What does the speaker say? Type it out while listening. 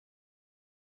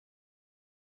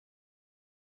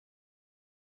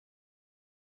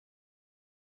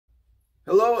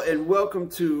Hello and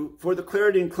welcome to For the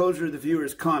Clarity and Closure of the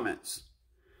Viewer's Comments.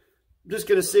 I'm just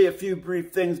going to say a few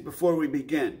brief things before we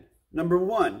begin. Number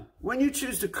one, when you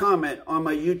choose to comment on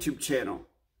my YouTube channel,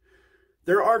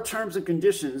 there are terms and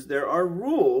conditions, there are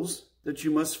rules that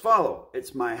you must follow.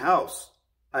 It's my house.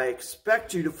 I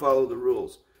expect you to follow the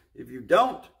rules. If you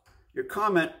don't, your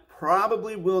comment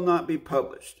probably will not be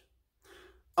published.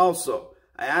 Also,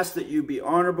 I ask that you be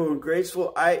honorable and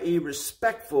graceful, i.e.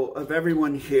 respectful of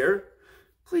everyone here.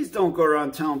 Please don't go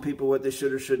around telling people what they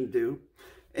should or shouldn't do.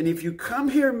 And if you come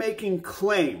here making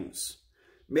claims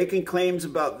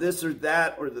about this or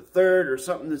that or the third or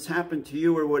something that's happened to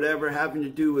you or whatever having to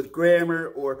do with grammar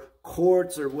or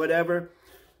courts or whatever,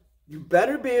 you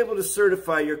better be able to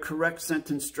certify your correct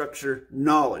sentence structure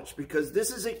knowledge, because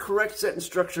this is a correct sentence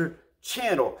structure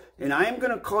channel and I am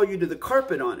going to call you to the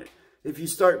carpet on it if you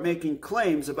start making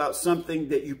claims about something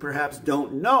that you perhaps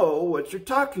don't know what you're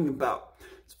talking about.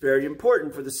 It's very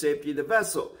important for the safety of the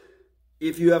vessel.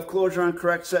 If you have closure on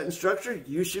correct sentence structure,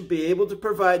 you should be able to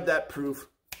provide that proof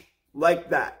like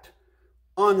that,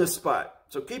 on the spot.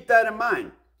 So keep that in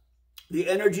mind. The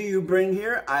energy you bring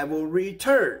here, I will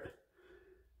return.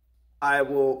 I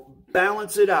will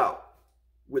balance it out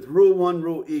with Rule 1,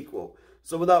 Rule Equal.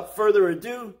 So without further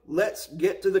ado, let's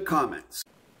get to the comments.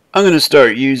 I'm going to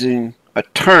start using a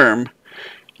term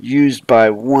used by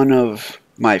one of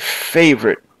my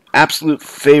absolute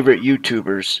favorite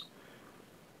YouTubers,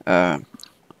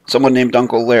 someone named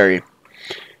Uncle Larry.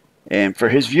 And for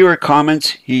his viewer comments,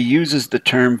 he uses the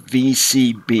term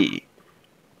VCB,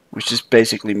 which just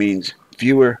basically means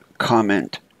viewer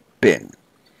comment bin.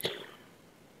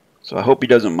 So I hope he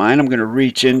doesn't mind. I'm going to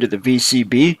reach into the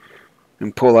VCB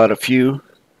and pull out a few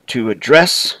to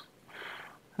address.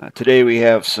 Today we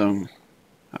have some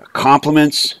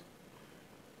compliments,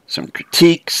 some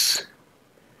critiques,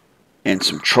 and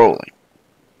some trolling.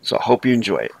 So I hope you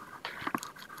enjoy it.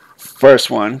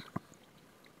 First one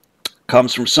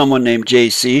comes from someone named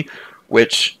JC,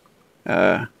 which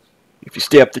if you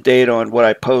stay up to date on what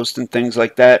I post and things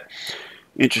like that,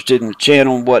 interested in the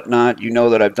channel and whatnot, you know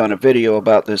that I've done a video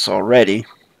about this already,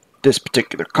 this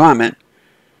particular comment.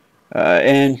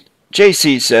 And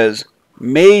JC says,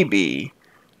 maybe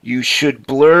you should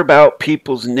blurb out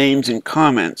people's names in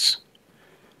comments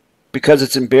because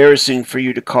it's embarrassing for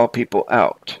you to call people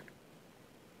out.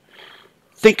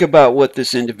 Think about what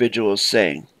this individual is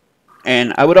saying.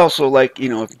 And I would also like,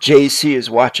 if JC is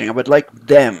watching, I would like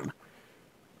them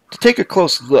to take a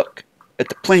close look at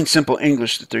the plain simple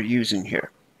English that they're using here.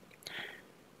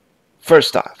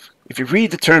 First off, if you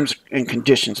read the terms and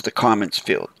conditions of the comments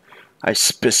field, I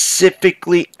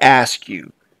specifically ask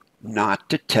you not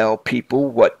to tell people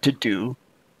what to do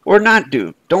or not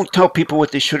do. Don't tell people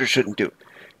what they should or shouldn't do.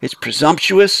 It's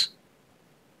presumptuous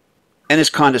and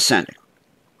it's condescending.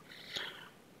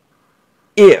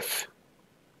 If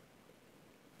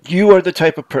you are the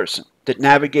type of person that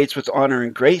navigates with honor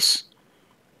and grace,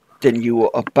 then you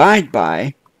will abide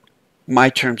by my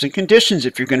terms and conditions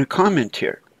if you're going to comment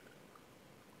here.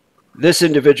 This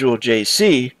individual,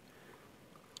 JC,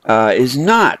 is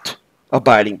not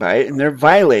abiding by it, and they're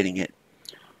violating it.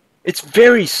 It's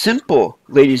very simple,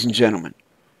 ladies and gentlemen.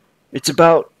 It's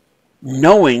about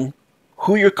knowing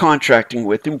who you're contracting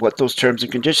with and what those terms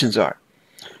and conditions are,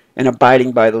 and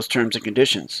abiding by those terms and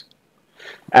conditions.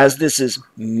 As this is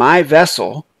my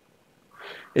vessel,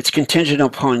 it's contingent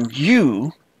upon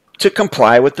you to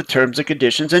comply with the terms and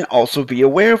conditions and also be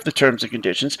aware of the terms and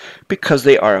conditions because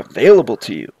they are available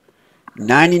to you.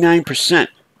 99%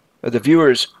 of the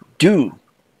viewers do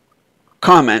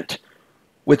comment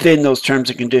within those terms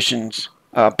and conditions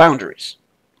boundaries,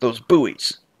 those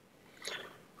buoys.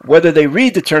 Whether they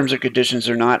read the terms and conditions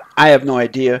or not, I have no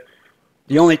idea.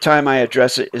 The only time I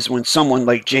address it is when someone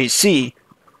like JC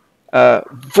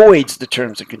voids the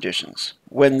terms and conditions,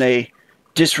 when they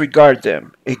disregard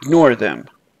them, ignore them,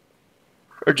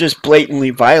 or just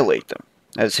blatantly violate them,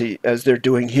 as they're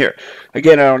doing here.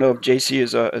 Again, I don't know if JC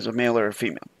is a male or a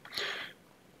female.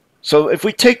 So if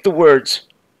we take the words,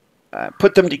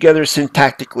 put them together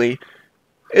syntactically,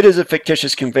 it is a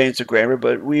fictitious conveyance of grammar,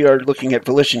 but we are looking at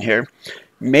volition here.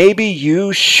 Maybe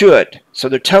you should. So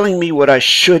they're telling me what I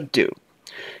should do.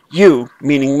 You,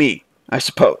 meaning me, I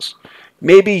suppose.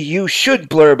 Maybe you should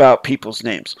blurb out people's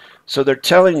names. So they're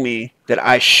telling me that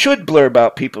I should blurb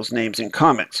out people's names in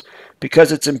comments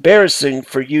because it's embarrassing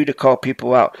for you to call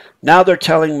people out. Now they're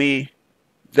telling me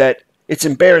that it's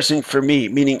embarrassing for me,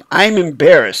 meaning I'm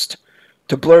embarrassed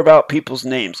to blurb out people's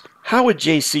names. How would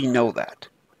JC know that?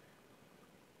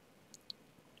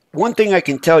 One thing I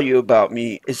can tell you about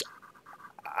me is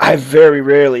I very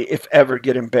rarely, if ever,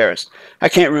 get embarrassed. I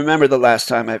can't remember the last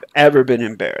time I've ever been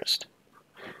embarrassed.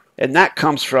 And that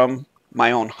comes from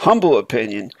my own humble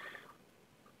opinion,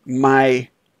 my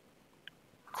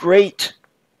great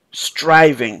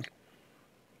striving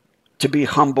to be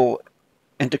humble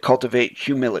and to cultivate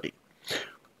humility.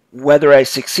 Whether I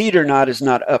succeed or not is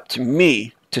not up to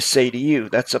me to say to you.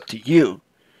 That's up to you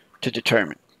to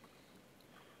determine.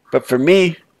 But for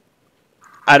me,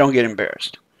 I don't get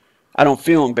embarrassed. I don't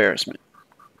feel embarrassment.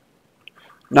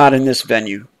 Not in this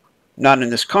venue, not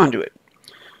in this conduit.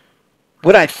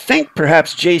 What I think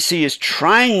perhaps JC is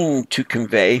trying to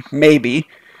convey, maybe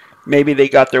they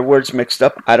got their words mixed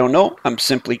up. I don't know. I'm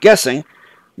simply guessing.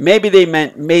 Maybe they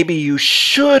meant maybe you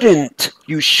should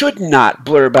not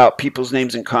blurb out people's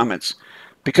names in comments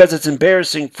because it's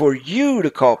embarrassing for you to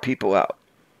call people out.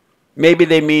 Maybe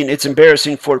they mean it's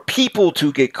embarrassing for people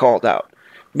to get called out.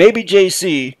 Maybe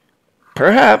JC,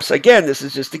 perhaps, again, this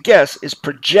is just a guess, is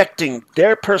projecting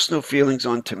their personal feelings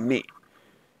onto me.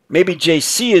 Maybe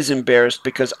JC is embarrassed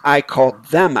because I called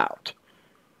them out.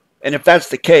 And if that's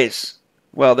the case,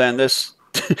 well then this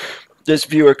this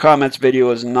viewer comments video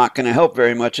is not going to help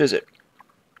very much, is it?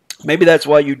 Maybe that's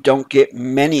why you don't get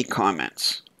many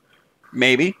comments.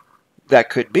 Maybe that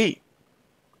could be.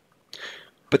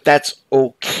 But that's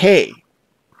okay,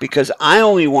 because I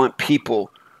only want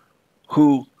people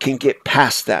who can get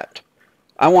past that.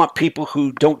 I want people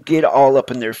who don't get all up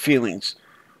in their feelings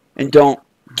and don't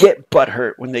get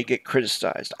butthurt when they get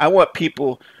criticized. I want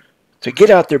people to get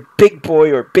out their big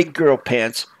boy or big girl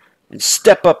pants and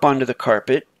step up onto the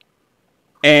carpet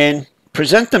and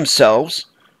present themselves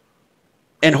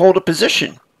and hold a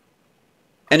position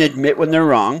and admit when they're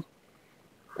wrong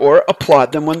or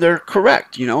applaud them when they're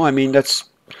correct. You know, I mean, that's,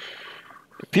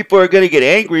 if people are going to get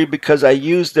angry because I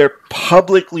use their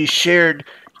publicly shared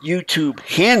YouTube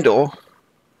handle,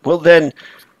 well then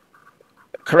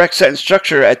correct sentence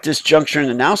structure at this juncture in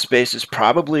the now space is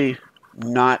probably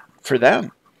not for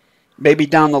them. Maybe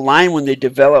down the line when they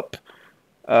develop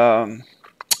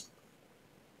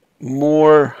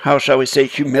more, how shall we say,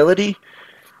 humility,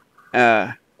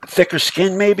 thicker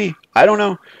skin maybe, I don't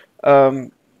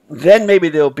know, then maybe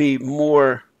they'll be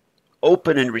more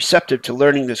open and receptive to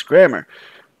learning this grammar.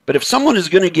 But if someone is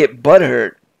going to get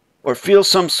butthurt or feel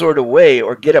some sort of way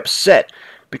or get upset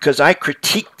because I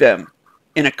critique them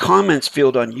in a comments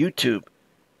field on YouTube,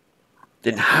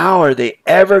 then how are they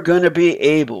ever going to be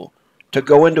able to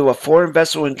go into a foreign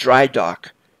vessel in dry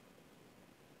dock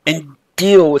and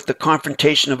deal with the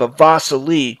confrontation of a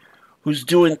Vasily who's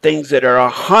doing things that are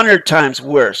 100 times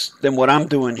worse than what I'm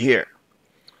doing here?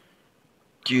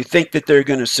 Do you think that they're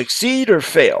going to succeed or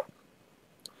fail?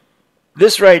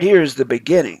 This right here is the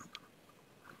beginning.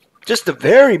 Just the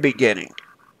very beginning.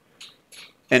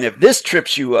 And if this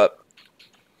trips you up,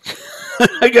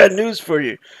 I got news for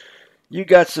you. You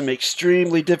got some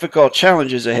extremely difficult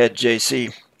challenges ahead,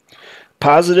 JC.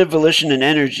 Positive volition and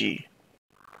energy.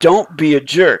 Don't be a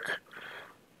jerk.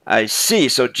 I see.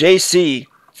 So JC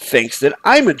thinks that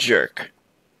I'm a jerk.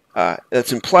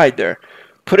 That's implied there.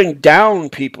 Putting down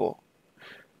people.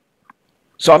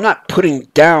 So I'm not putting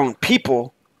down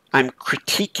people. I'm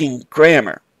critiquing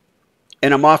grammar.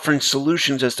 And I'm offering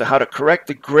solutions as to how to correct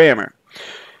the grammar.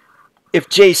 If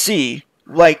JC,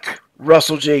 like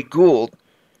Russell J. Gould,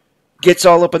 gets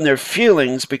all up in their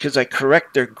feelings because I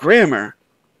correct their grammar,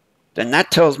 then that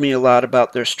tells me a lot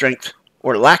about their strength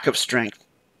or lack of strength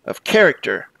of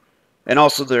character, and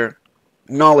also their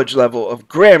knowledge level of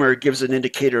grammar gives an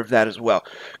indicator of that as well.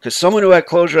 Because someone who had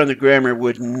closure on the grammar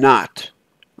would not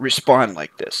respond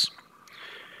like this.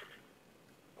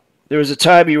 There was a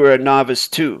time you were a novice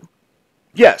too.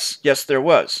 Yes, there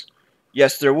was.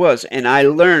 Yes, there was. And I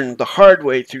learned the hard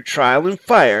way through trial and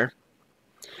fire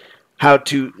how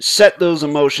to set those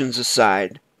emotions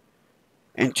aside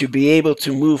and to be able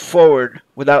to move forward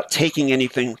without taking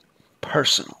anything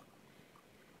personal.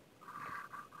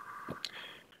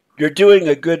 You're doing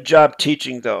a good job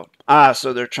teaching, though.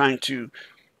 So they're trying to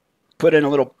put in a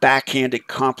little backhanded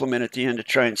compliment at the end to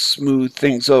try and smooth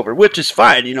things over, which is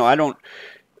fine. You know,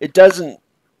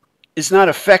 it's not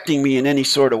affecting me in any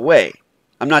sort of way.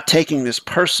 I'm not taking this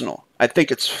personal. I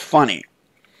think it's funny.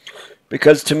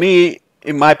 Because to me,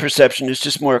 in my perception, it's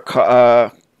just more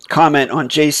a comment on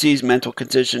JC's mental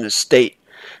condition and state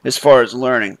as far as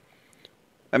learning.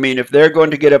 I mean, if they're going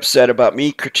to get upset about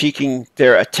me critiquing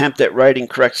their attempt at writing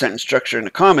correct sentence structure in the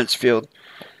comments field,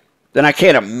 then I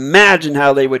can't imagine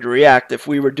how they would react if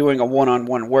we were doing a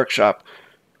one-on-one workshop.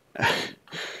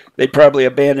 They'd probably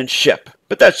abandon ship.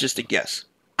 But that's just a guess.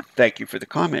 Thank you for the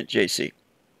comment, JC.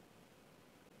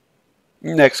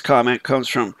 Next comment comes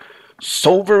from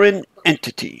Sovereign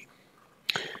Entity,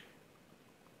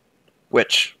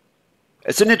 which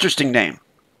it's an interesting name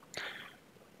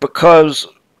because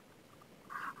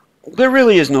there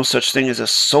really is no such thing as a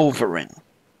sovereign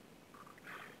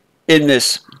in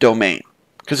this domain.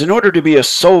 Because in order to be a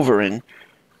sovereign,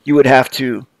 you would have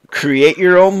to create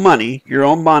your own money, your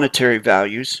own monetary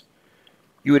values.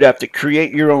 You would have to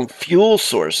create your own fuel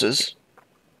sources.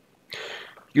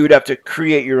 You would have to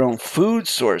create your own food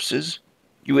sources.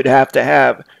 You would have to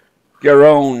have your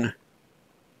own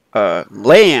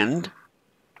land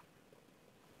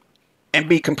and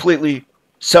be completely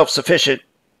self-sufficient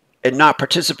and not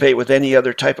participate with any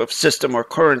other type of system or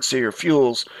currency or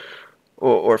fuels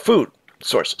or food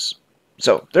sources.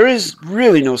 So there is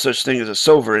really no such thing as a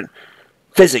sovereign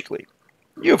physically.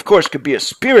 You, of course, could be a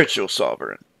spiritual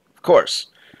sovereign, of course,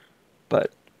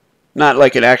 but not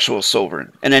like an actual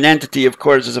sovereign. And an entity, of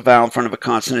course, is a vowel in front of a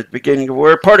consonant at the beginning of a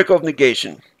word, particle of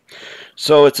negation.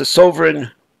 So it's a sovereign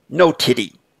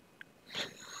no-titty.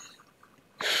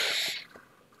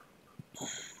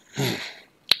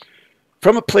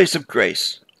 From a place of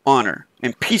grace, honor,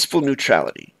 and peaceful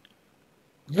neutrality,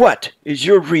 what is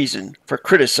your reason for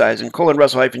criticizing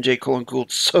Russell-J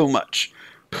Gould so much?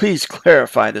 Please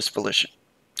clarify this volition.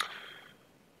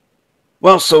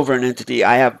 Well, sovereign entity,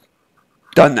 I have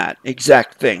done that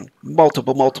exact thing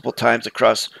multiple times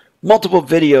across multiple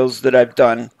videos that I've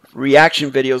done,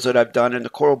 reaction videos that I've done, and the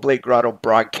Coral Blade Grotto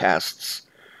broadcasts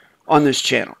on this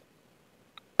channel.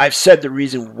 I've said the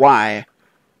reason why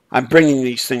I'm bringing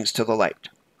these things to the light.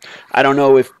 I don't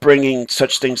know if bringing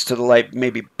such things to the light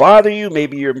maybe bother you.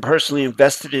 Maybe you're personally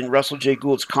invested in Russell J.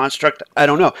 Gould's construct. I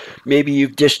don't know. Maybe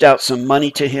you've dished out some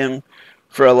money to him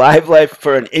for a live life,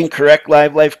 for an incorrect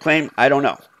live life claim. I don't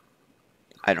know.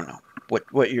 I don't know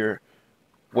what your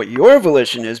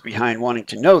volition is behind wanting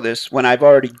to know this when I've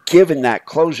already given that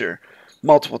closure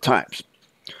multiple times.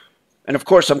 And of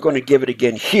course, I'm going to give it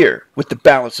again here with the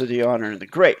balance of the honor and the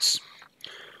grace.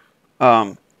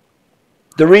 The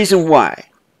reason why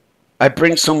I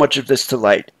bring so much of this to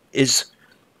light is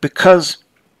because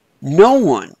no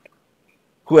one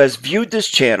who has viewed this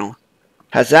channel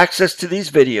has access to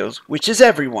these videos, which is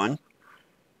everyone.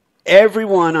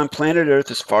 Everyone on planet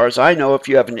Earth, as far as I know, if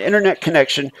you have an internet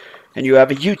connection and you have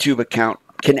a YouTube account,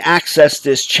 can access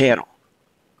this channel.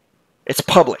 It's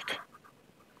public.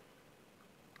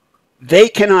 They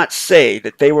cannot say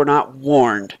that they were not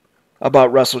warned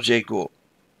about Russell J. Gould.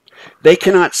 They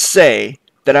cannot say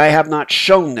that I have not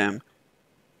shown them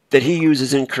that he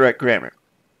uses incorrect grammar,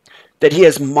 that he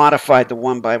has modified the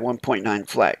 1 by 1.9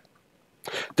 flag,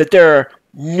 that there are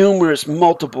numerous,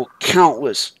 multiple,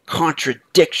 countless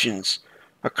contradictions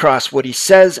across what he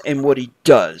says and what he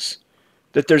does,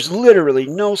 that there's literally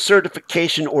no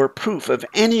certification or proof of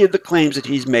any of the claims that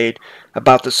he's made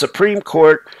about the Supreme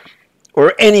Court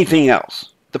or anything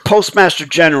else. The Postmaster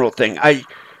General thing,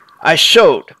 I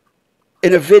showed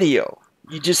in a video.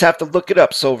 You just have to look it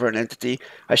up, sovereign entity.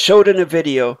 I showed in a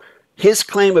video his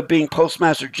claim of being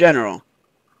Postmaster General.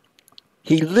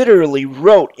 He literally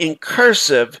wrote in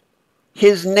cursive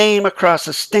his name across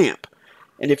a stamp.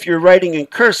 And if you're writing in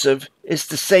cursive, it's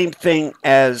the same thing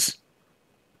as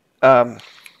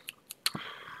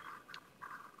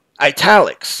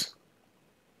italics.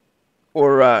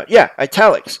 Or, yeah,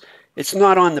 italics. It's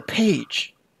not on the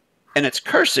page. And it's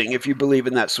cursing if you believe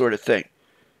in that sort of thing.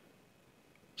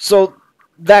 So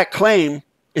that claim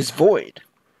is void.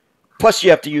 Plus, you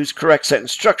have to use correct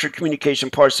sentence structure, communication,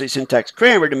 parse, syntax,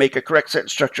 grammar to make a correct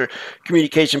sentence structure,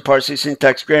 communication, parse,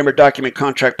 syntax, grammar, document,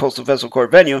 contract, postal, vessel, court,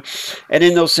 venue. And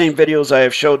in those same videos, I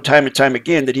have showed time and time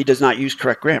again that he does not use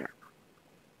correct grammar.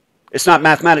 It's not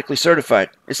mathematically certified.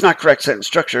 It's not correct sentence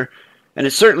structure. And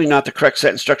it's certainly not the correct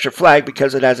sentence structure flag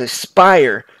because it has a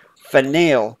spire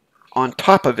finale on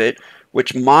top of it,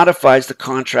 which modifies the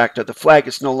contract of the flag.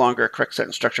 It's no longer a correct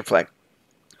sentence structure flag.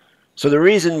 So the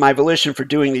reason my volition for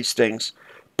doing these things,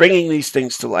 bringing these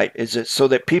things to light, is that so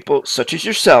that people such as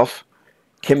yourself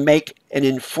can make an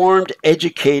informed,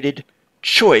 educated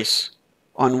choice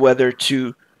on whether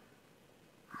to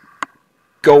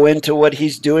go into what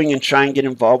he's doing and try and get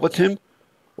involved with him,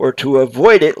 or to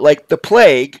avoid it like the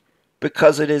plague,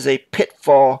 because it is a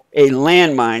pitfall, a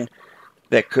landmine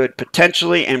that could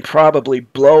potentially and probably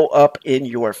blow up in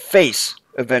your face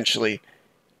eventually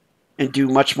and do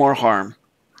much more harm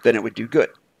than it would do good.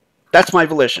 That's my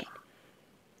volition.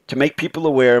 To make people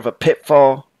aware of a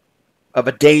pitfall, of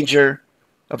a danger,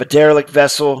 of a derelict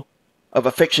vessel, of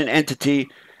a fiction entity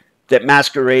that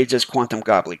masquerades as quantum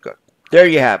gobbledygook. There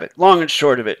you have it. Long and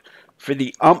short of it. For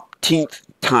the umpteenth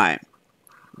time.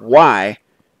 Why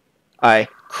I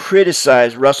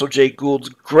criticize Russell J. Gould's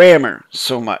grammar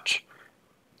so much.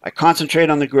 I concentrate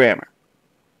on the grammar.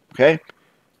 Okay?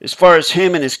 As far as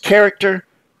him and his character,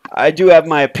 I do have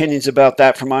my opinions about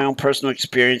that from my own personal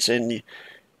experience, and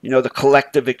you know, the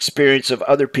collective experience of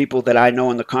other people that I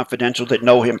know in the confidential that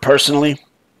know him personally.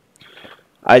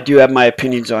 I do have my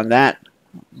opinions on that,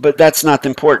 but that's not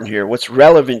important here. What's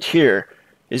relevant here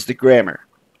is the grammar,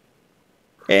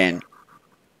 and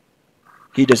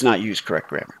he does not use correct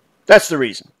grammar. That's the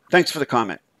reason. Thanks for the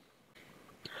comment.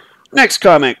 Next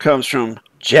comment comes from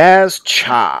Jazz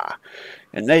Cha,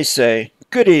 and they say,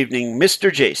 "Good evening,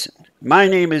 Mr. Jason. My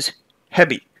name is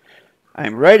Hebi.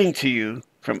 I'm writing to you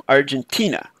from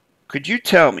Argentina. Could you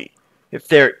tell me if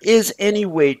there is any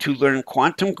way to learn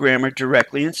quantum grammar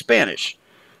directly in Spanish?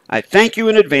 I thank you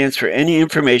in advance for any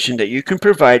information that you can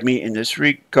provide me in this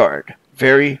regard.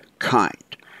 Very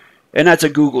kind." And that's a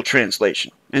Google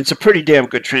translation. And it's a pretty damn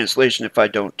good translation if I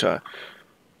don't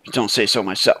say so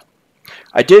myself.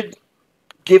 I did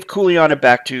give Kuliana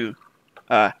back to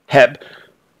Heb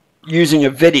using a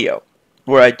video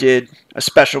where I did a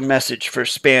special message for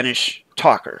Spanish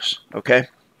talkers, okay?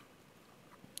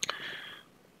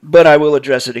 But I will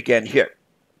address it again here.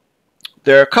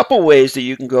 There are a couple ways that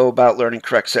you can go about learning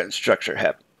correct sentence structure,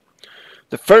 Heb.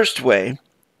 The first way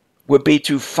would be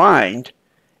to find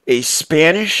a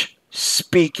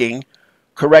Spanish-speaking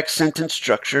correct sentence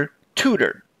structure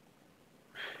tutor.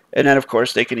 And then, of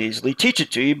course, they can easily teach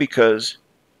it to you because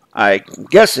I'm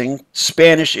guessing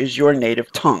Spanish is your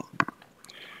native tongue.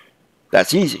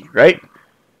 That's easy, right?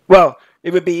 Well,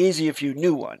 it would be easy if you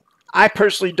knew one. I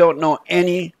personally don't know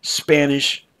any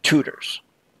Spanish tutors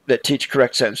that teach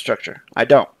correct sentence structure. I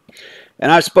don't.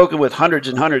 And I've spoken with hundreds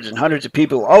and hundreds and hundreds of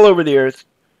people all over the earth.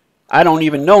 I don't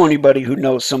even know anybody who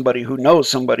knows somebody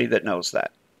that knows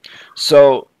that.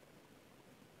 So,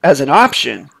 as an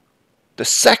option, the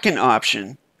second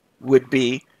option would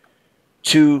be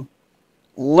to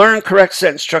learn correct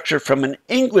sentence structure from an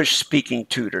English-speaking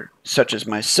tutor, such as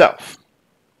myself.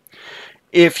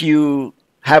 If you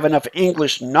have enough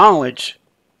English knowledge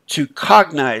to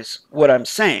cognize what I'm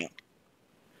saying.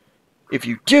 If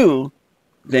you do,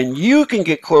 then you can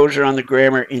get closure on the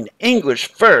grammar in English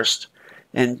first,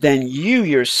 and then you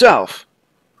yourself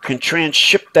can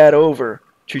transship that over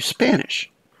to Spanish.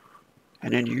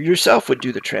 And then you yourself would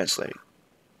do the translating.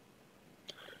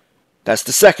 That's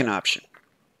the second option.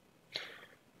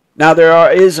 Now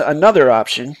there is another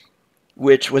option,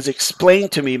 which was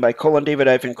explained to me by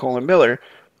David-Miller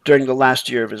during the last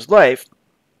year of his life,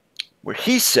 where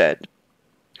he said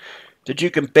that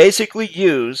you can basically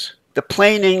use the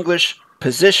plain English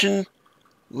position,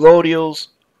 lodials,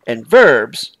 and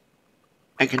verbs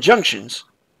and conjunctions,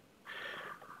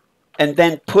 and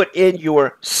then put in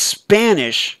your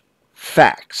Spanish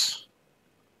facts.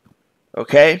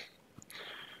 Okay?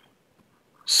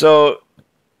 So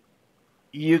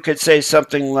you could say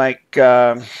something like,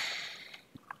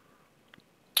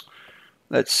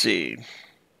 let's see,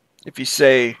 if you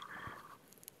say,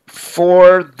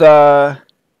 for the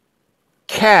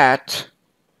cat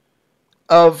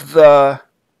of the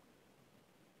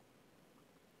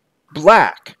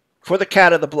black, for the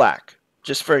cat of the black,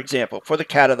 just for example, for the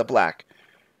cat of the black,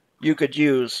 you could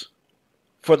use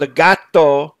for the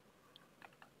gato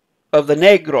of the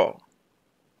negro,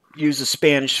 use a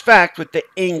Spanish fact with the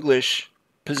English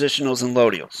positionals and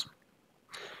lodials.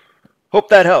 Hope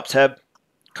that helps, Heb.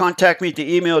 Contact me at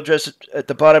the email address at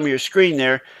the bottom of your screen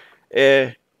there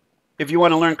if you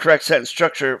want to learn correct sentence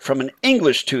structure from an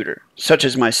English tutor, such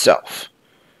as myself.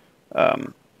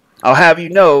 I'll have you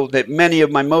know that many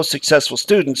of my most successful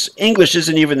students, English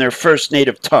isn't even their first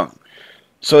native tongue.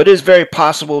 So it is very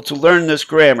possible to learn this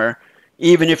grammar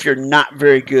even if you're not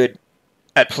very good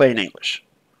at plain English.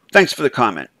 Thanks for the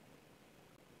comment.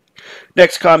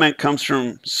 Next comment comes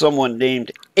from someone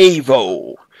named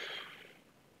Avo.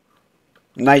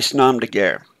 Nice nom de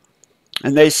guerre.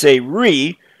 And they say,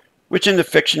 which in the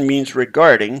fiction means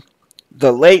regarding,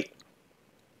 the late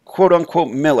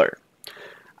quote-unquote Miller.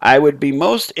 I would be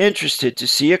most interested to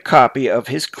see a copy of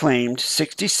his claimed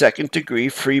 62nd degree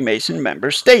Freemason member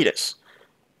status.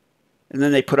 And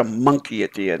then they put a monkey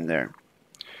at the end there.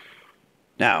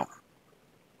 Now,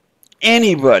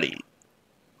 anybody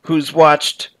who's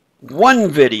watched one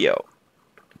video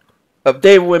of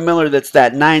David-WYNN Miller that's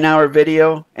that 9-hour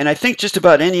video, and I think just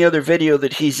about any other video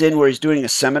that he's in where he's doing a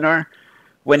seminar,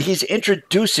 when he's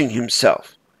introducing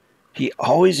himself, he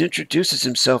always introduces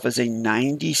himself as a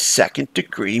 92nd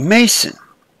degree Mason.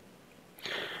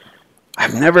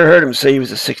 I've never heard him say he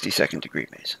was a 62nd degree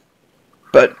Mason.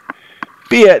 But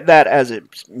be it that as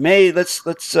it may, let's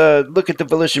look at the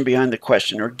volition behind the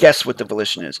question, or guess what the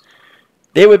volition is.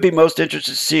 They would be most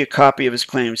interested to see a copy of his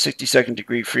claimed 62nd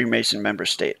degree Freemason member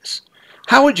status.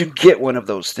 How would you get one of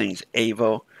those things,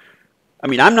 Avo? I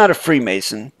mean, I'm not a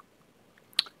Freemason.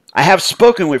 I have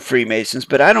spoken with Freemasons,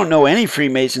 but I don't know any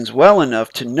Freemasons well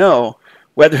enough to know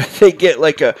whether they get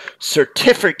like a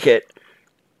certificate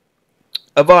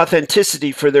of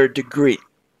authenticity for their degree.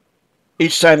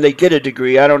 Each time they get a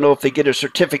degree, I don't know if they get a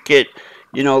certificate,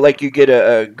 you know, like you get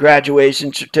a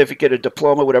graduation certificate, a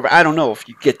diploma, whatever. I don't know if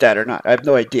you get that or not. I have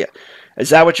no idea. Is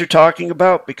that what you're talking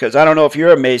about? Because I don't know if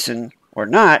you're a Mason or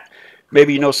not.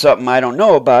 Maybe you know something I don't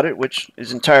know about it, which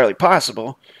is entirely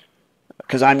possible.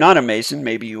 Because I'm not a Mason,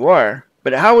 maybe you are.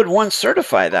 But how would one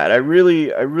certify that? I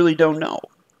really don't know.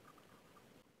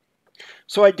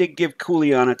 So I did give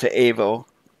Kuleana to Avo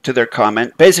to their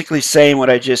comment, basically saying what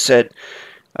I just said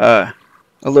a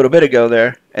little bit ago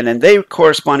there. And then they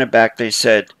corresponded back. They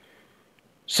said,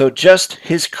 so just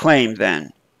his claim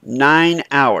then, 9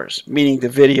 hours, meaning the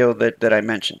video that I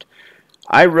mentioned.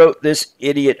 I wrote this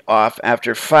idiot off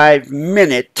after 5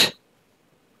 minutes.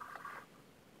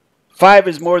 5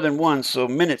 is more than 1, so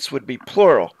minutes would be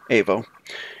plural, Avo.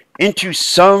 Into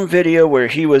some video where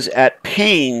he was at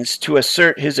pains to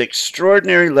assert his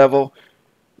extraordinary level,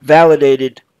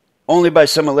 validated only by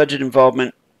some alleged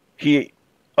involvement. He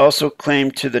also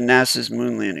claimed to the NASA's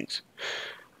moon landings.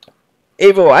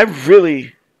 Avo, I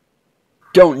really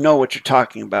don't know what you're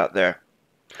talking about there.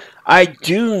 I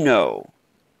do know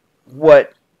the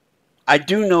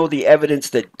evidence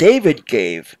that David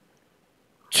gave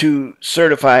to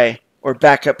certify or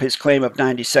back up his claim of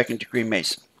 92nd degree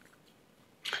Mason.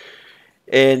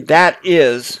 And that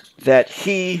is that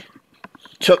he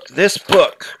took this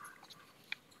book,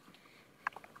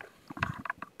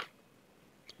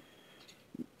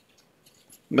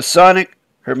 Masonic,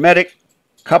 Hermetic,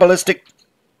 Kabbalistic,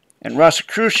 and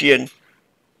Rosicrucian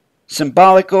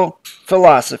Symbolical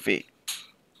Philosophy,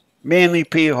 Manly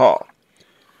P. Hall,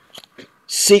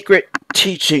 Secret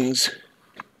Teachings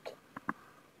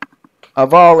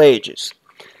of All Ages.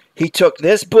 He took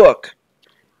this book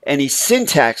and he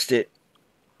syntaxed it,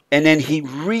 and then he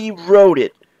rewrote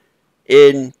it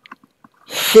in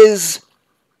his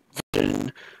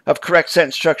version of correct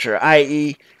sentence structure,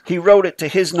 i.e., he wrote it to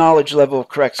his knowledge level of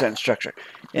correct sentence structure.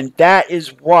 And that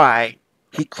is why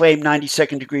he claimed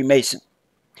 92nd degree Mason.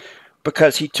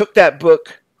 Because he took that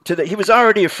book to he was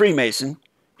already a Freemason.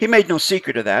 He made no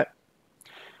secret of that.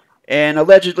 And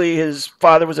allegedly his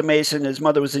father was a Mason, his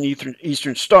mother was an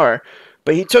Eastern Star.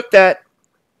 But he took that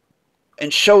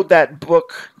and showed that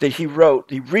book that he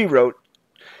rewrote,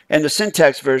 and the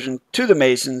syntax version to the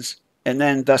Masons, and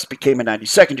then thus became a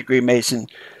 92nd degree Mason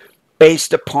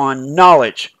based upon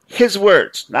knowledge. His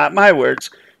words, not my words,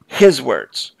 his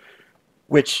words,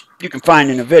 which you can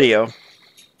find in a video.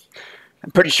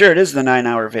 I'm pretty sure it is the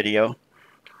 9-hour video.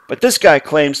 But this guy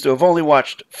claims to have only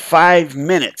watched 5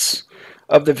 minutes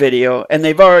of the video, and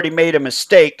they've already made a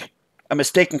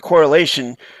mistaken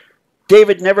correlation.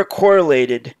 David never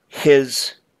correlated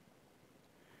his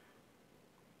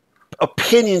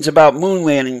opinions about moon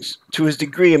landings to his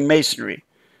degree in Masonry.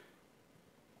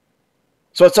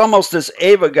 So it's almost this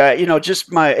Ava guy, you know,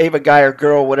 just my Ava guy or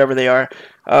girl, whatever they are.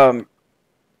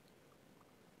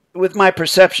 With my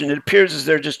perception, it appears as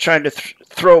they're just trying to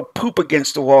throw poop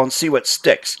against the wall and see what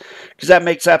sticks. Because that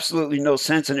makes absolutely no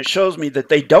sense, and it shows me that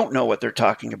they don't know what they're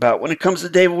talking about when it comes to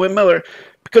David-WYNN Miller,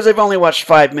 because they've only watched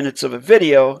 5 minutes of a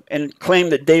video and claim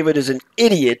that David is an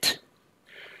idiot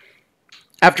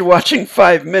after watching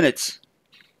 5 minutes.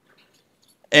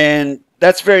 And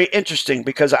that's very interesting,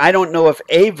 because I don't know if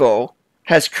Avo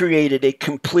has created a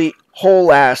complete,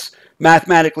 whole-ass,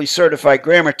 mathematically certified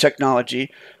grammar technology,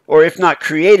 or if not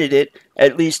created it,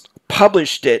 at least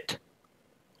published it,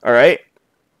 all right,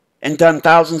 and done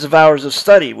thousands of hours of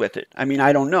study with it. I mean,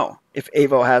 I don't know if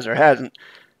Avo has or hasn't.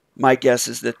 My guess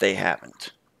is that they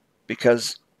haven't.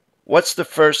 Because what's the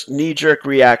first knee-jerk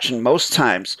reaction most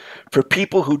times for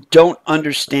people who don't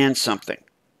understand something?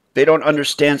 They don't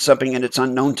understand something and it's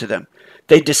unknown to them.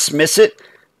 They dismiss it,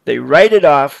 they write it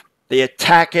off, they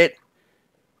attack it,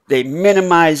 they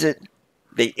minimize it,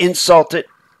 they insult it.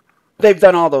 They've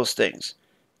done all those things.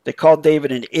 They called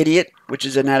David an idiot, which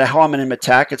is an ad hominem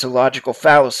attack. It's a logical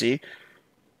fallacy.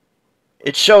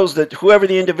 It shows that whoever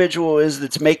the individual is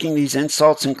that's making these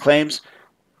insults and claims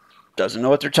doesn't know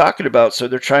what they're talking about, so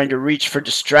they're trying to reach for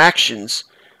distractions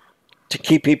to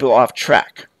keep people off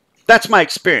track. That's my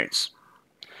experience.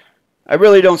 I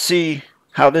really don't see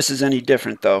how this is any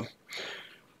different, though.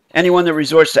 Anyone that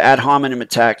resorts to ad hominem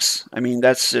attacks, I mean,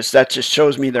 that just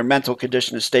shows me their mental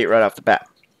condition and state right off the bat.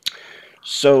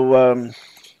 So,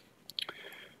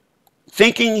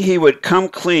 thinking he would come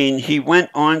clean, he went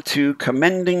on to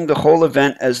commending the whole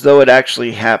event as though it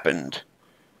actually happened.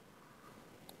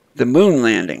 The moon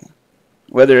landing,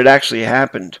 whether it actually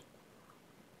happened,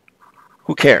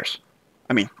 who cares?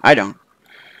 I mean, I don't.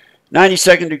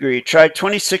 92nd degree. Tried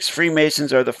 26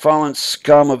 Freemasons are the fallen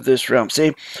scum of this realm.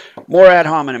 See, more ad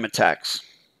hominem attacks.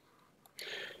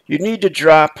 You need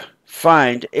to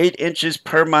find 8 inches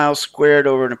per mile squared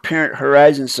over an apparent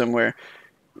horizon somewhere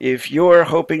if you're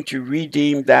hoping to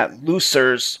redeem that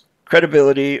loser's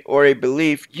credibility or a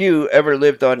belief you ever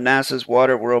lived on NASA's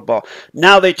water world ball.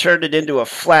 Now they turned it into a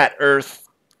flat earth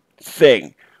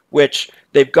thing, which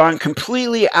they've gone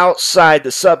completely outside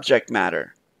the subject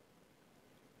matter.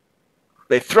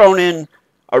 They've thrown in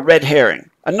a red herring,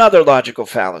 another logical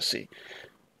fallacy,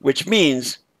 which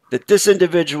means that this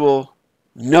individual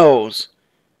knows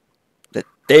that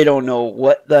they don't know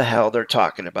what the hell they're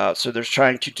talking about, so they're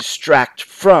trying to distract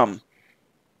from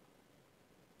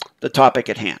the topic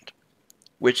at hand,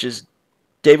 which is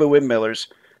David-Wynn Miller's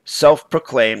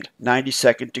self-proclaimed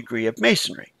 92nd degree of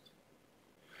Masonry.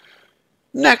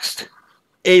 Next,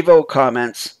 Avo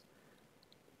comments,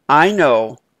 I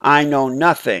know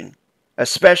nothing,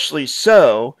 especially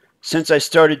so since I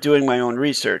started doing my own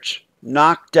research.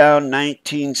 Knockdown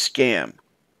 19 scam.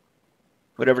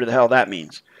 Whatever the hell that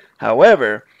means.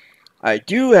 However, I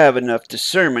do have enough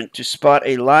discernment to spot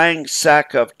a lying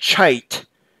sack of chite,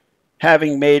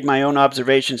 having made my own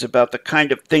observations about the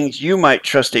kind of things you might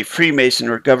trust a Freemason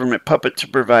or government puppet to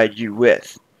provide you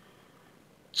with.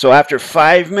 So after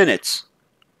 5 minutes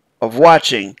of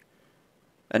watching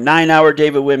a 9-hour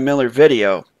David-Wynn Miller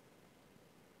video,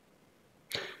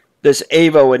 this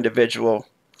Avo individual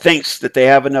thinks that they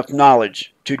have enough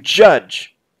knowledge to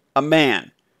judge a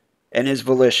man and his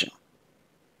volition.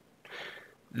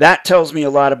 That tells me a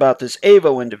lot about this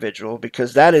Avo individual,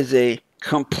 because that is a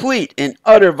complete and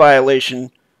utter violation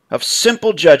of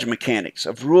simple judge mechanics,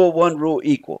 of Rule 1, Rule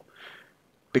Equal.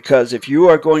 Because if you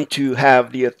are going to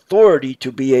have the authority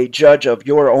to be a judge of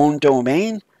your own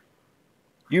domain,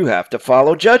 you have to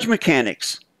follow judge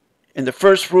mechanics. And the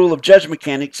first rule of judge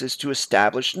mechanics is to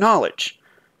establish knowledge.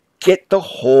 Get the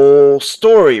whole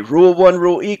story. Rule 1,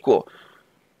 Rule Equal.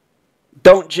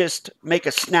 Don't just make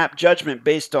a snap judgment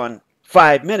based on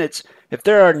 5 minutes. If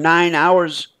there are 9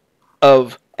 hours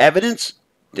of evidence,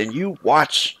 then you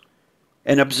watch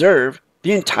and observe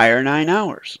the entire 9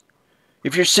 hours.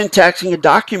 If you're syntaxing a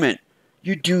document,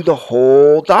 you do the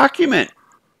whole document.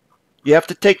 You have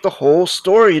to take the whole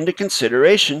story into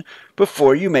consideration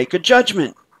before you make a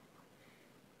judgment.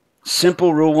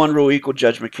 Simple Rule 1, Rule Equal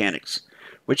judge mechanics,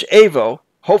 which Avo,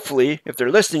 hopefully, if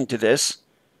they're listening to this,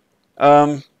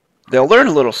 they'll learn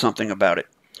a little something about it.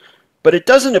 But it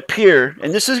doesn't appear,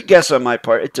 and this is a guess on my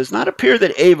part, it does not appear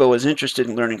that Avo is interested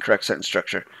in learning correct sentence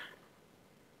structure.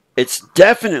 It's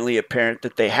definitely apparent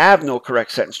that they have no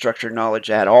correct sentence structure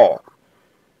knowledge at all.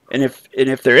 And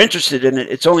if they're interested in it,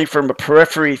 it's only from a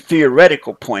periphery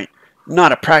theoretical point,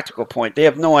 not a practical point. They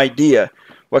have no idea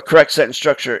what correct sentence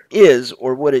structure is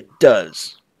or what it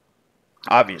does,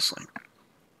 obviously.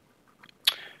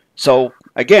 So,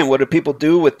 again, what do people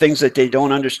do with things that they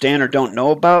don't understand or don't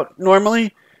know about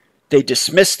normally? They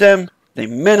dismiss them, they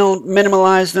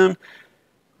minimalize them,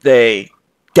 they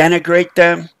denigrate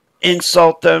them,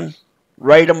 insult them,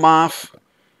 write them off,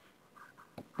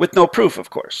 with no proof, of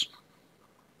course.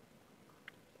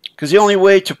 Because the only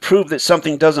way to prove that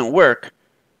something doesn't work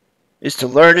is to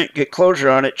learn it, get closure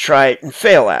on it, try it, and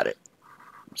fail at it.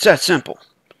 It's that simple.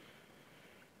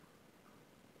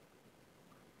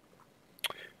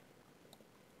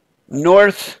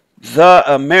 The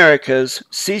Americas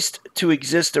ceased to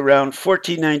exist around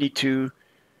 1492,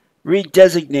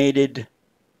 redesignated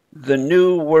the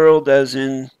New World as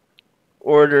in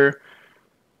order.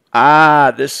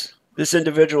 This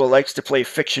individual likes to play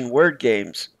fiction word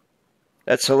games.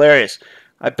 That's hilarious.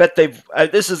 I bet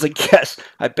this is a guess.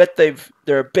 I bet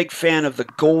they're a big fan of the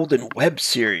Golden Web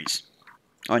series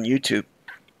on YouTube.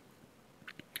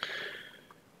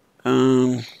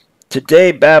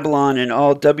 Today, Babylon and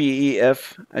all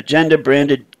WEF agenda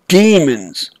branded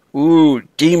demons. Ooh,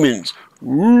 demons.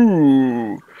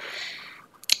 Ooh.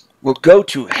 Will go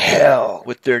to hell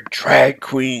with their drag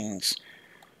queens.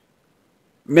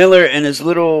 Miller and his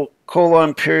little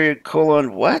 :period :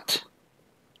 what?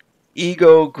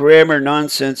 Ego grammar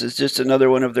nonsense is just another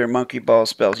one of their monkey ball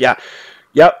spells. Yeah.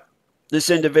 Yep. This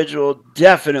individual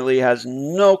definitely has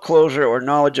no closure or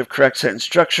knowledge of correct sentence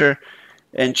structure,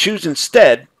 and choose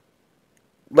instead,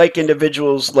 like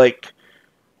individuals like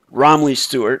Romley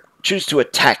Stewart, choose to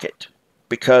attack it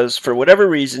because for whatever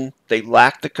reason they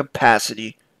lack the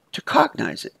capacity to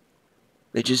cognize it.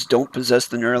 They just don't possess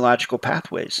the neurological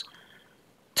pathways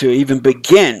to even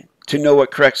begin to know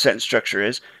what correct sentence structure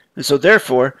is, and so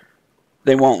therefore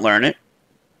they won't learn it,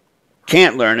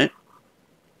 can't learn it.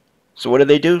 So what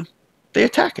do? They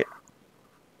attack it.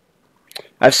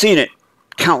 I've seen it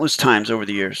countless times over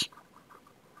the years.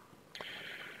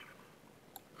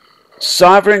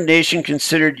 sovereign nation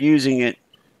considered using it.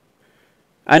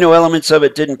 I know elements of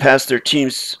it didn't pass their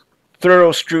team's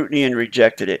thorough scrutiny and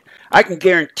rejected it. I can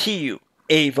guarantee you,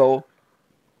 Avo,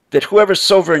 that whoever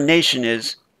sovereign nation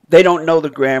is, they don't know the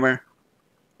grammar.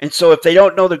 And so if they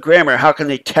don't know the grammar, how can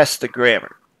they test the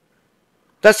grammar?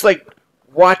 That's like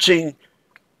watching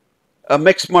a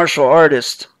mixed martial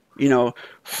artist, you know,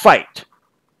 fight.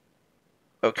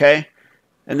 Okay?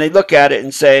 And they look at it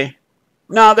and say,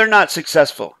 no, they're not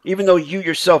successful, even though you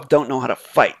yourself don't know how to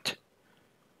fight.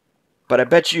 But I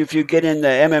bet you if you get in the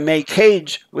MMA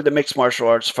cage with a mixed martial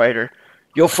arts fighter,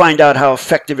 you'll find out how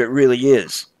effective it really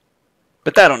is.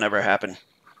 But that'll never happen.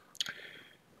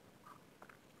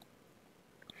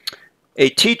 A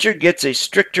teacher gets a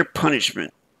stricter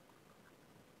punishment.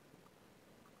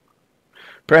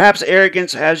 Perhaps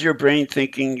arrogance has your brain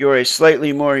thinking you're a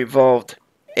slightly more evolved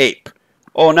ape.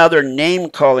 Oh, now they're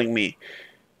name-calling me,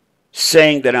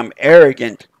 saying that I'm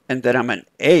arrogant and that I'm an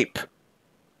ape.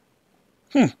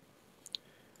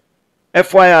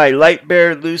 FYI, Light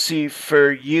Bear Lucy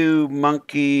for you,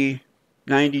 Monkey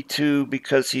 92,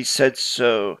 because he said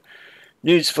so.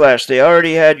 Newsflash, they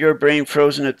already had your brain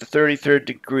frozen at the 33rd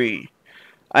degree.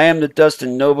 I am the dust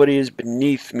and nobody is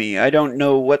beneath me. I don't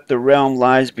know what the realm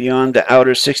lies beyond the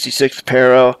outer 66th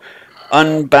parallel,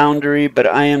 unboundary, but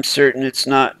I am certain it's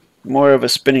not more of a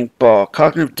spinning ball.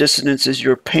 Cognitive dissonance is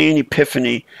your pain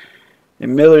epiphany,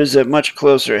 and Miller's at much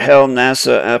closer. Hell,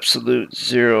 NASA, absolute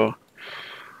zero.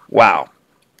 Wow.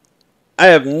 I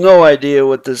have no idea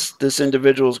what this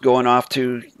individual is going off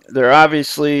to. They're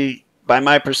obviously, by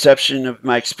my perception of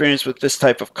my experience with this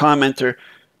type of commenter,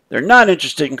 they're not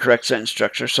interested in correct sentence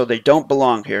structure, so they don't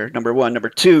belong here, number one. Number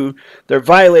two, they're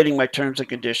violating my terms and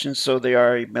conditions, so they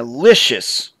are a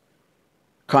malicious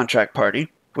contract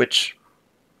party, which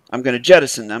I'm going to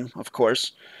jettison them, of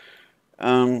course.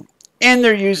 And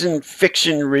they're using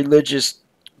fiction, religious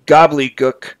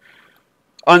gobbledygook,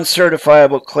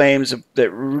 uncertifiable claims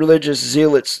that religious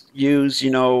zealots use.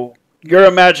 You know, your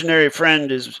imaginary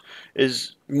friend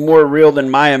is more real than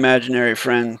my imaginary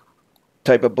friend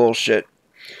type of bullshit.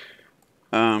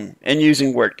 And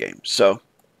using word games. So,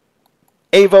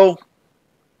 Avo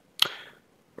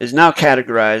is now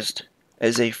categorized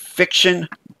as a fiction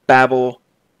babble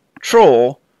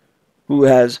troll who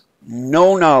has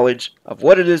no knowledge of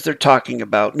what it is they're talking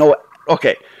about. No,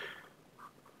 okay,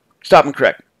 stop and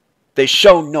correct. They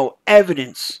show no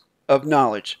evidence of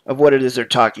knowledge of what it is they're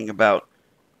talking about,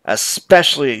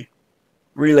 especially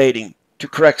relating to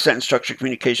correct sentence structure,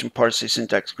 communication, PARSE,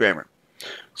 syntax, grammar.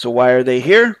 So why are they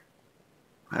here?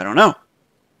 I don't know.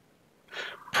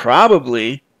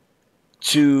 Probably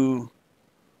to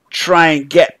try and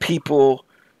get people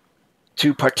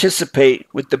to participate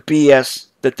with the BS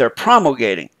that they're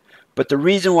promulgating. But the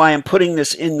reason why I'm putting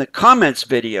this in the comments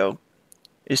video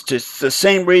is the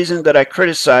same reason that I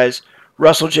criticize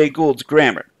Russell J. Gould's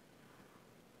grammar.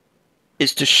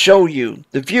 Is to show you,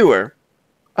 the viewer,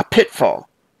 a pitfall.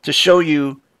 To show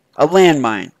you a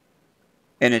landmine.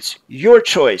 And it's your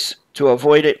choice to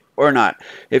avoid it or not.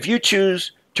 If you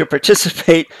choose to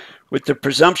participate with the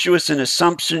presumptuous and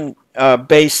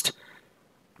assumption-based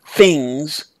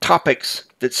topics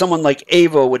that someone like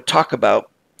Avo would talk about,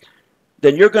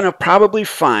 then you're going to probably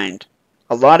find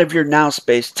a lot of your now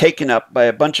space taken up by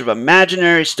a bunch of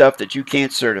imaginary stuff that you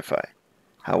can't certify.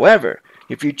 However,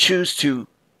 if you choose to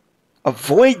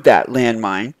avoid that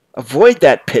landmine, avoid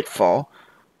that pitfall,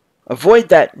 avoid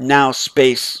that now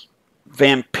space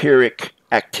vampiric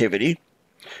activity,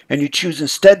 and you choose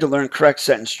instead to learn correct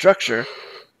sentence structure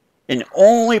and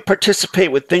only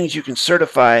participate with things you can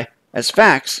certify as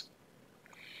facts,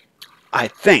 I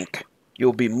think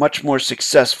you'll be much more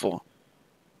successful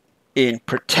in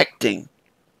protecting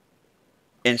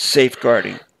and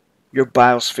safeguarding your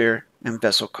biosphere and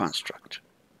vessel construct.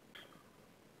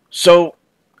 So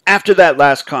after that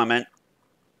last comment,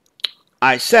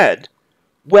 I said,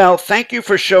 well, thank you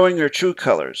for showing your true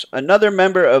colors. Another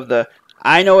member of the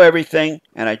I know everything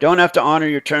and I don't have to honor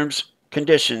your terms,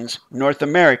 conditions, North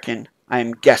American,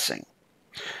 I'm guessing.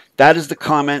 That is the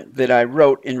comment that I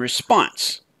wrote in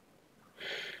response.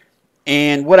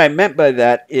 And what I meant by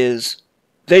that is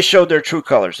they showed their true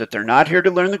colors, that they're not here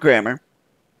to learn the grammar.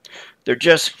 They're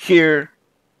just here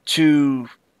to,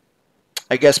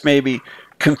 I guess, maybe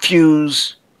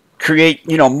confuse, create,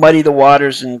 muddy the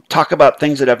waters and talk about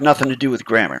things that have nothing to do with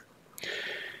grammar.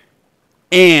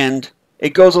 And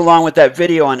it goes along with that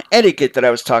video on etiquette that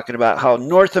I was talking about, how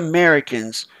North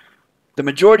Americans, the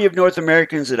majority of North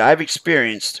Americans that I've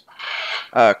experienced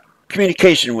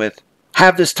communication with,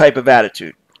 have this type of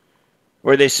attitude.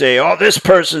 Where they say, oh, this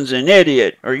person's an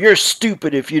idiot, or you're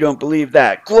stupid if you don't believe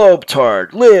that,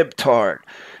 globetard, libtard,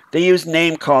 They use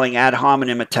name-calling ad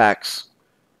hominem attacks.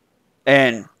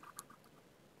 And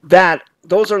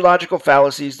those are logical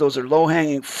fallacies. Those are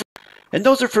low-hanging fruit. And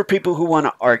those are for people who want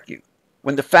to argue.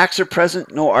 When the facts are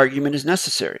present, no argument is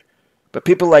necessary. But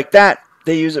people like that,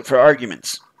 they use it for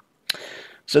arguments.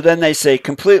 So then they say,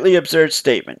 completely absurd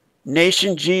statement.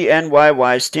 Nation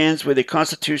GNYY stands with a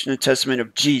Constitution and Testament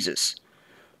of Jesus.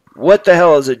 What the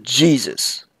hell is a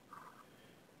Jesus?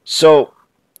 So,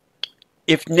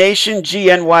 if Nation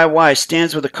GNYY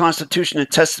stands with a Constitution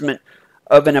and Testament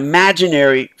of an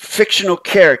imaginary, fictional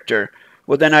character,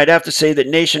 well then I'd have to say that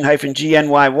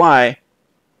Nation-GNYY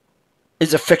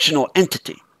is a fictional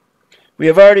entity. We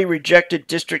have already rejected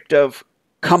District of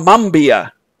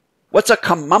Columbia. What's a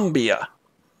Columbia?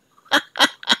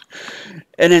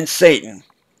 And then Satan.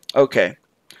 Okay.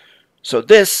 So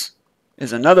this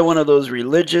is another one of those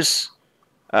religious,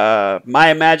 my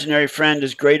imaginary friend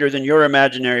is greater than your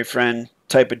imaginary friend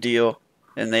type of deal.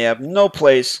 And they have no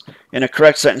place in a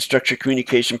correct sentence structure,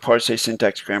 communication, parse,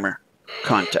 syntax, grammar,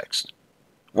 context.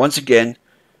 Once again,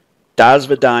 das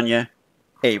Vidanya,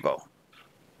 Avo.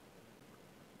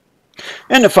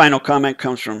 And the final comment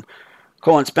comes from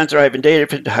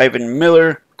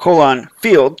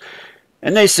Spencer-David-Miller-Field.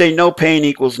 And they say no pain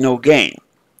equals no gain.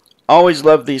 Always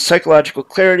love the psychological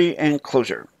clarity and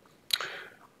closure.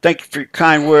 Thank you for your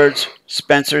kind words,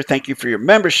 Spencer. Thank you for your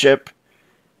membership.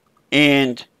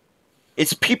 And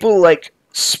it's people like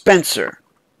Spencer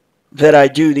that I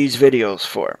do these videos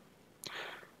for,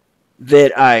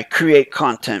 that I create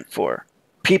content for.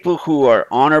 People who are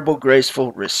honorable,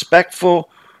 graceful,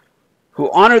 respectful,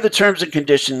 who honor the terms and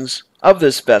conditions of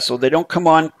this vessel. They don't come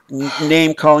on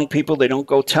name-calling people. They don't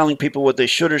go telling people what they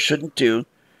should or shouldn't do.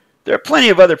 There are plenty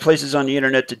of other places on the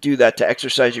internet to do that, to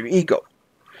exercise your ego.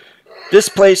 This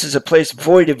place is a place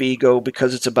void of ego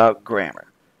because it's about grammar.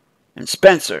 And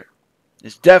Spencer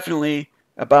is definitely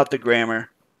about the grammar,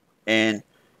 and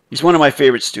he's one of my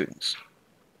favorite students.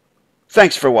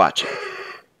 Thanks for watching.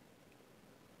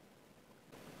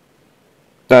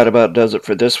 That about does it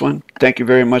for this one. Thank you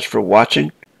very much for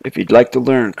watching. If you'd like to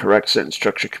learn correct sentence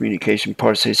structure, communication,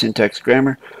 parse, syntax,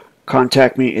 grammar,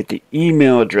 contact me at the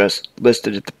email address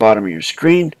listed at the bottom of your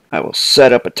screen. I will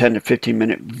set up a 10 to 15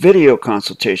 minute video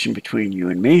consultation between you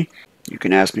and me. You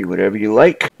can ask me whatever you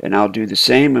like, and I'll do the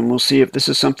same, and we'll see if this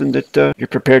is something that you're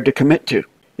prepared to commit to.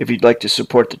 If you'd like to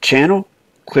support the channel,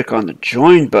 click on the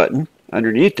join button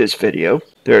underneath this video.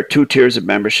 There are 2 tiers of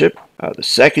membership. The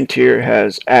second tier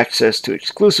has access to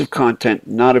exclusive content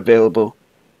not available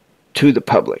to the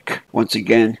public. Once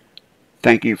again,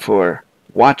 thank you for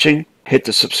watching. Hit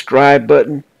the subscribe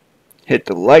button, hit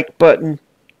the like button,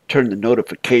 turn the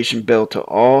notification bell to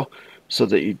all so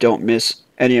that you don't miss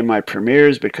any of my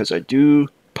premieres, because I do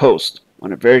post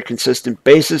on a very consistent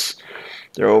basis.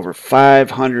 There are over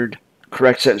 500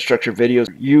 correct sentence structure videos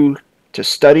for you to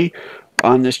study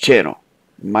on this channel.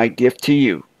 My gift to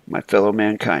you, my fellow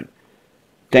mankind.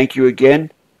 Thank you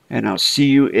again, and I'll see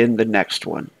you in the next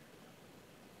one.